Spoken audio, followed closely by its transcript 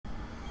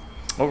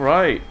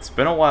Alright, it's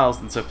been a while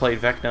since I played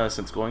Vecna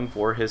since going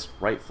for his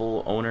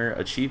rightful owner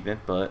achievement,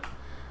 but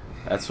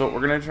that's what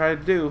we're gonna try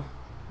to do.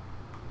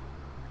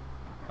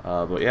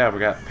 But yeah, we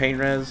got Pain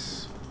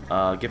Res,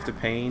 Gift of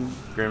Pain,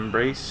 Grim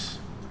Embrace,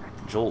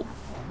 Jolt.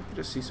 I can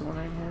just see someone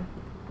right here.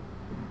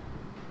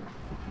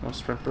 No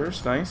Sprint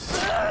Burst,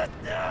 nice. Got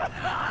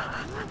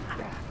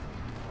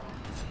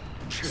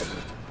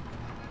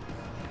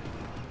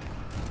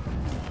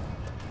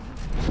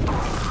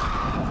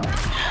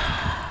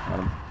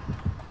him.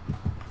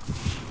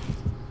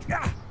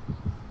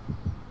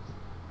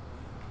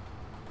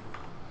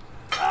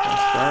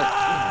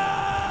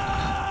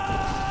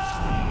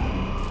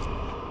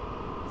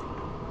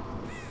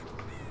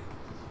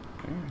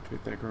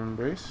 Activate that Grim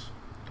Embrace.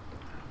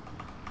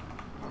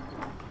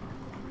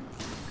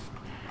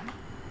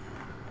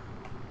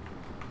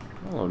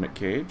 Hello, Nick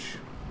Cage.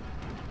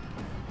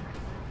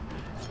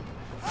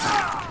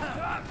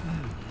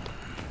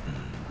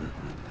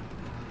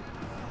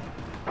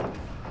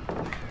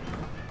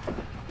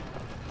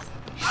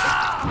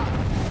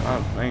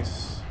 Oh,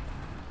 nice.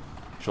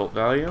 Jolt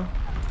value.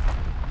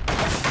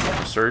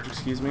 Surge,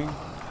 excuse me.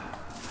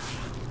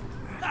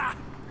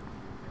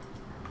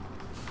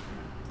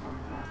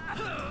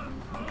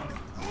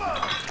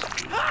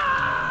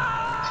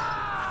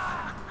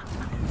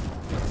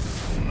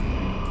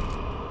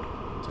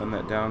 Send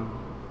that down.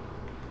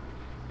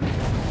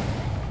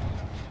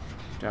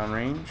 Down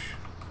range.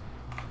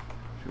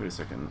 Wait a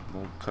second.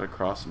 We'll cut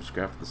across and just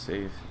grab for the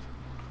save.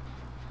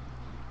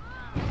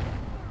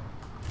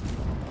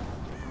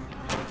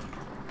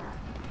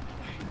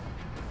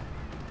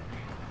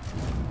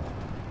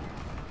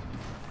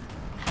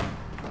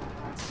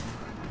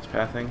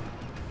 Pathing.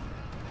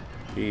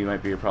 E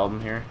might be a problem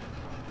here.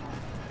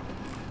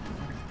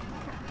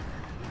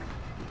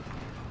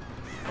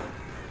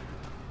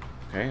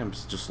 Okay, I'm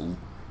just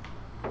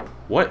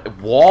what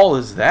wall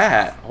is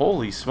that?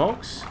 Holy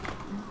smokes.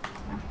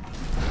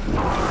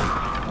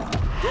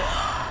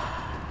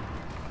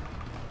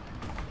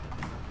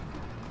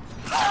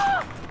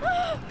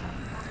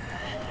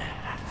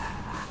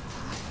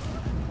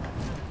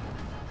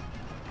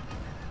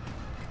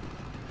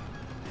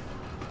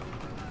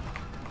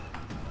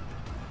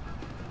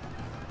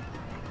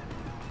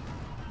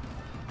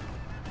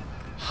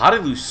 How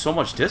did I lose so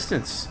much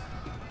distance?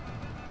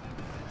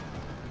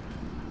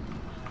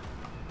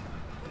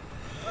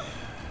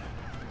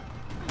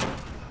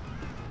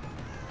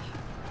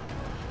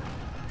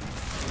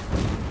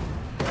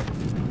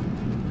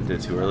 I did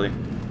it too early.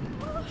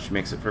 She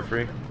makes it for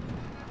free.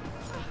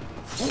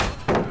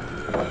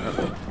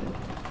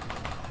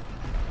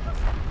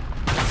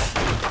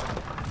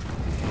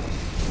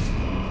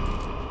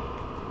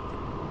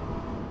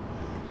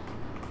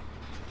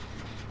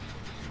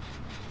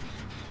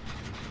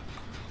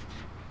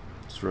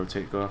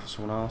 Rotate, go after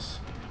someone else.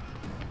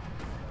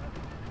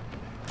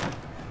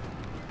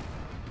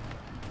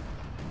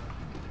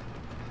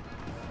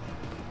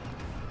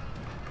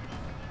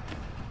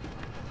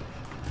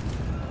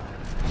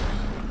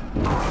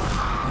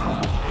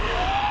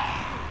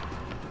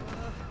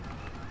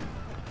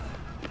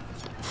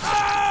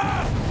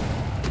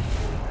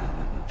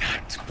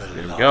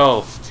 There we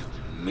go. So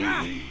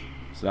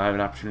now I have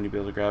an opportunity to be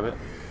able to grab it.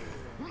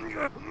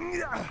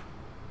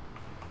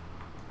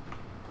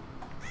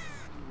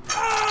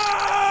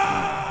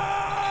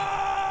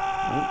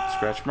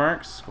 Scratch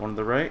marks, going to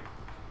the right.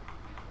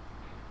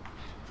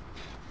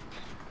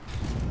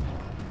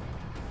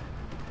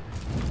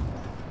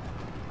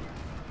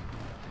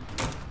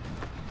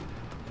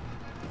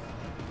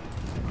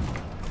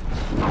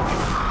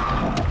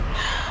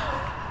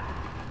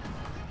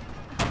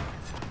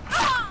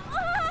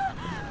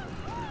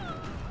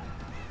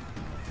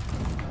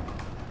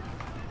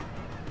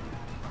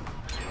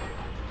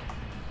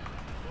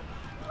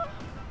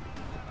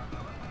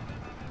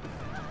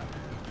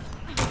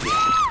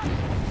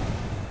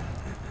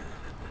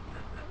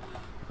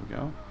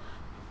 Go.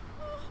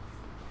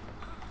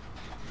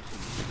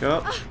 Pick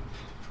up.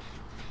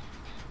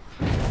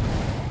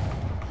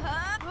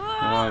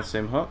 Oh,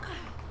 same hook.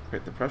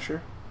 Create the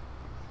pressure.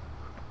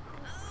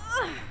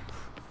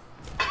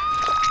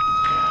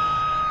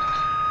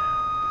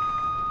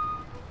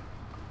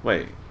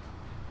 Wait.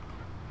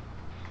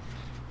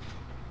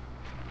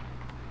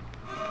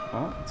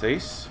 Oh, it's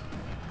ace.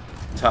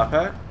 Top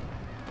hat.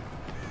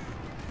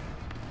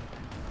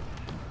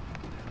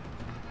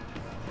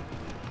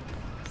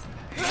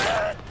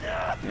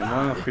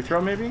 A free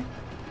throw, maybe?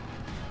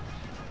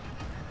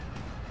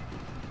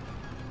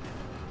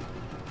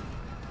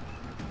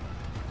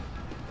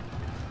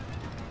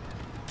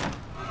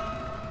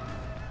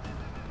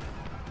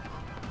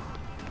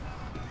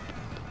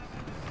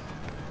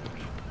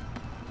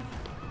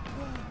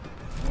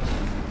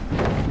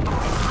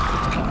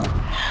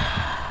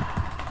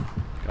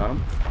 Got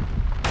him.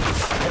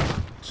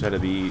 Just had to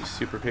be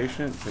super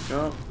patient. Pick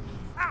up.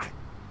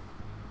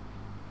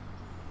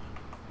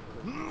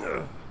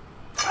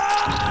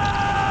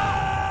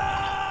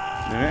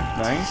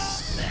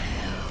 Nice.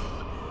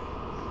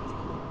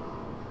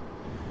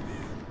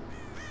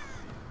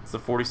 It's the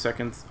 40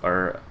 seconds,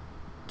 or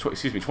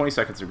excuse me, 20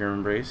 seconds of Grim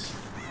Embrace.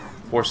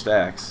 4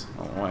 stacks. I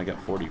don't know why I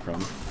got 40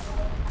 from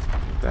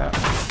that.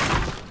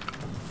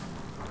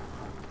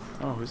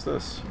 Oh, who's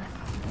this?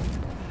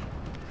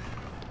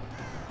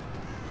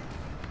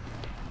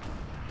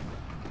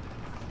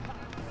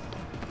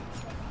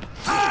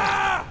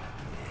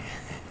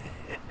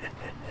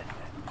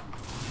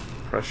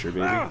 Pressure,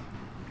 baby.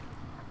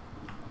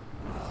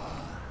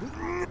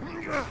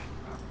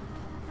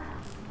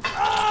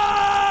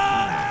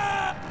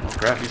 Oh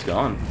crap, he's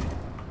gone.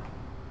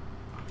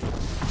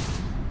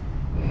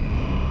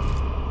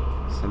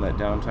 Send that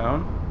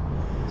downtown.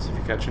 See if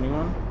you catch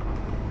anyone.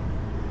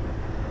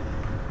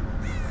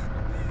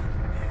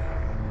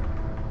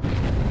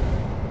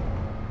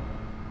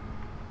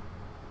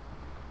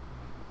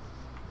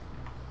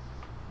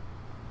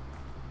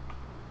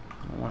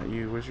 I want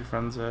you. Where's your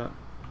friends at?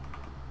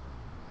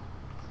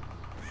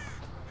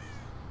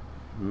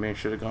 Maybe I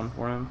should have gone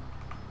for him.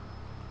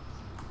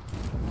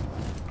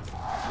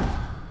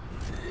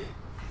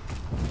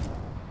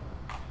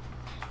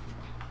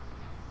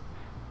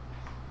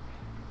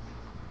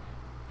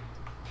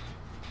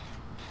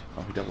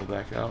 Oh, he doubled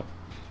back out.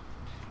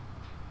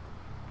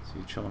 Is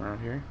he chilling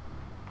around here?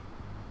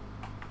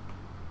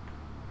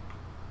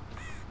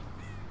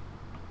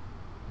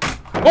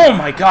 Oh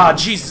my god,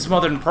 Jesus,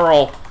 mother and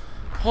pearl.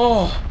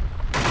 Oh.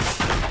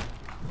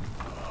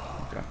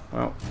 Okay,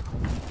 well.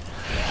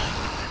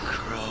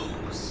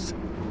 Crows.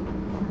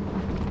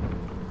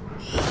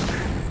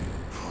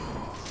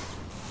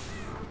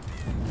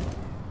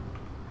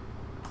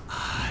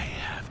 I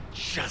have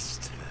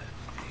just the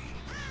thing.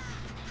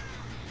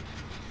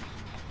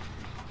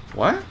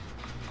 What?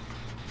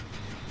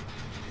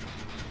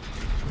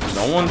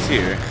 No one's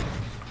here.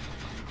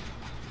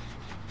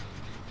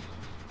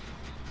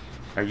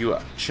 Are you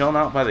chilling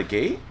out by the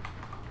gate?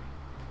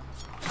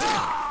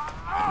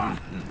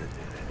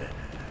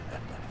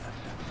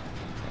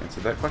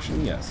 Answer that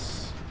question,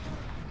 yes.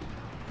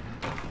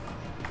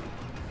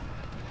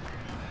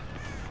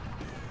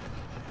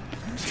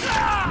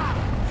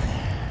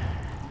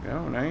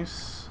 Oh,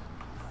 nice.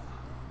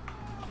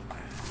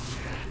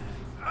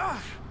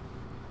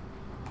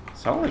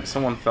 Sounded like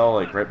someone fell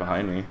like right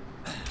behind me.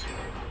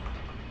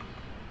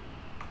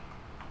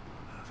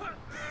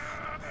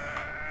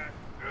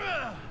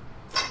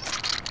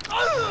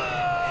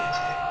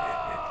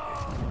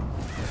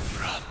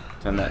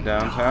 Send that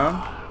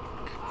downtown.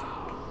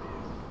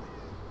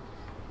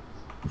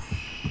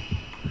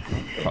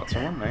 Caught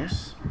someone,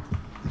 nice.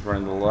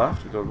 Running to the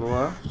left, we go to the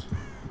left.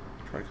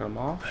 Try to cut him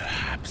off.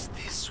 Perhaps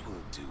this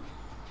will do.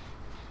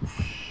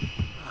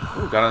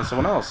 Ooh, got on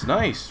someone else.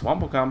 Nice.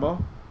 Wombo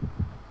combo.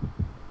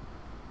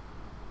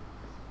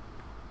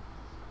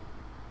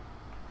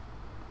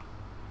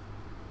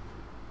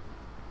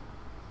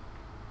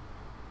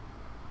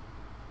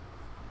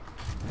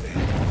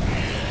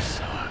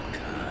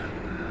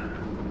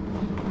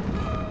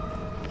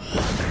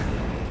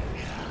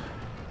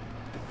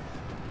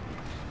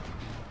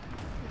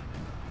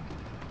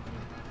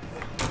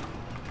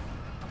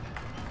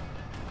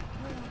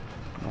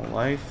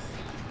 Life.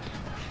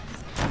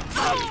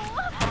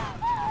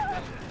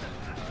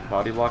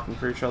 Body blocking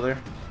for each other.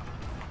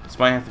 This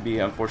might have to be,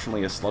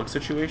 unfortunately, a slug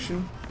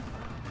situation.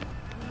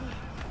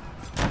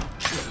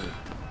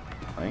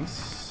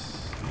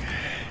 Nice.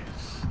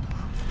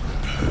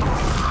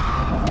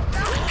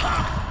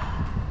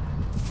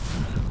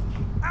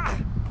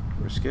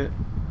 Risk it.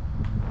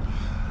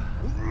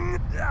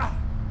 Yeah.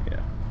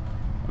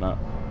 Why not?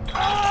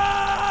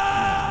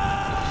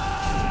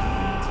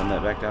 Send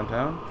that back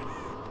downtown.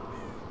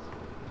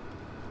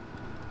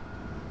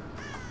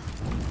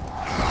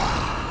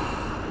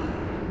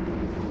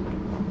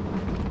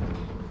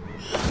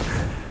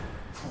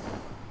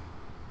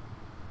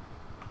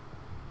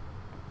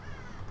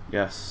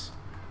 Yes.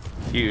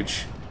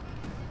 Huge.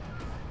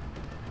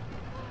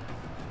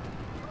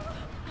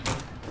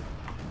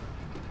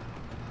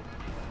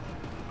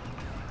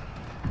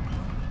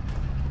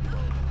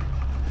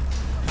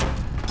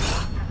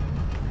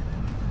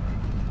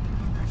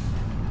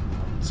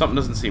 Something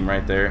doesn't seem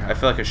right there. I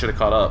feel like I should have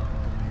caught up.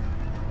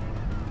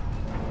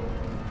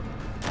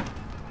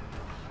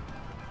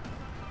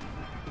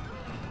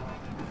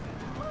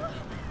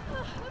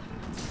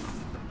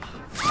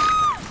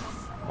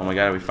 Oh my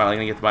god, are we finally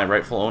gonna get my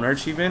rightful owner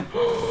achievement?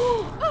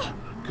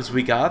 Because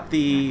we got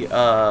the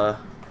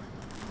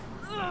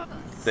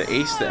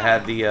ace that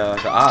had the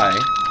eye.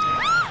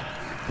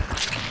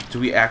 Do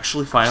we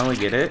actually finally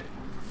get it?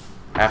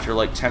 After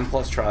like 10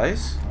 plus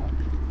tries?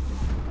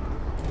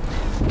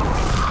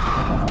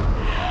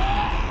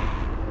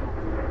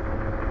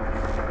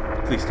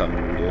 Please tell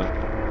me we do.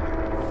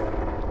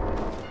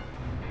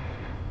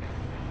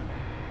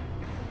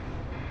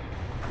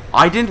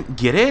 I didn't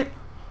get it?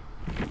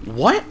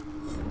 What?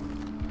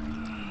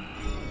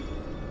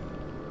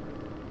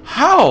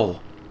 How?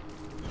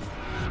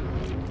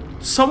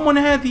 Someone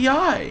had the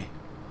eye.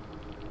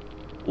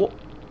 Well,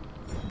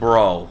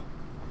 bro.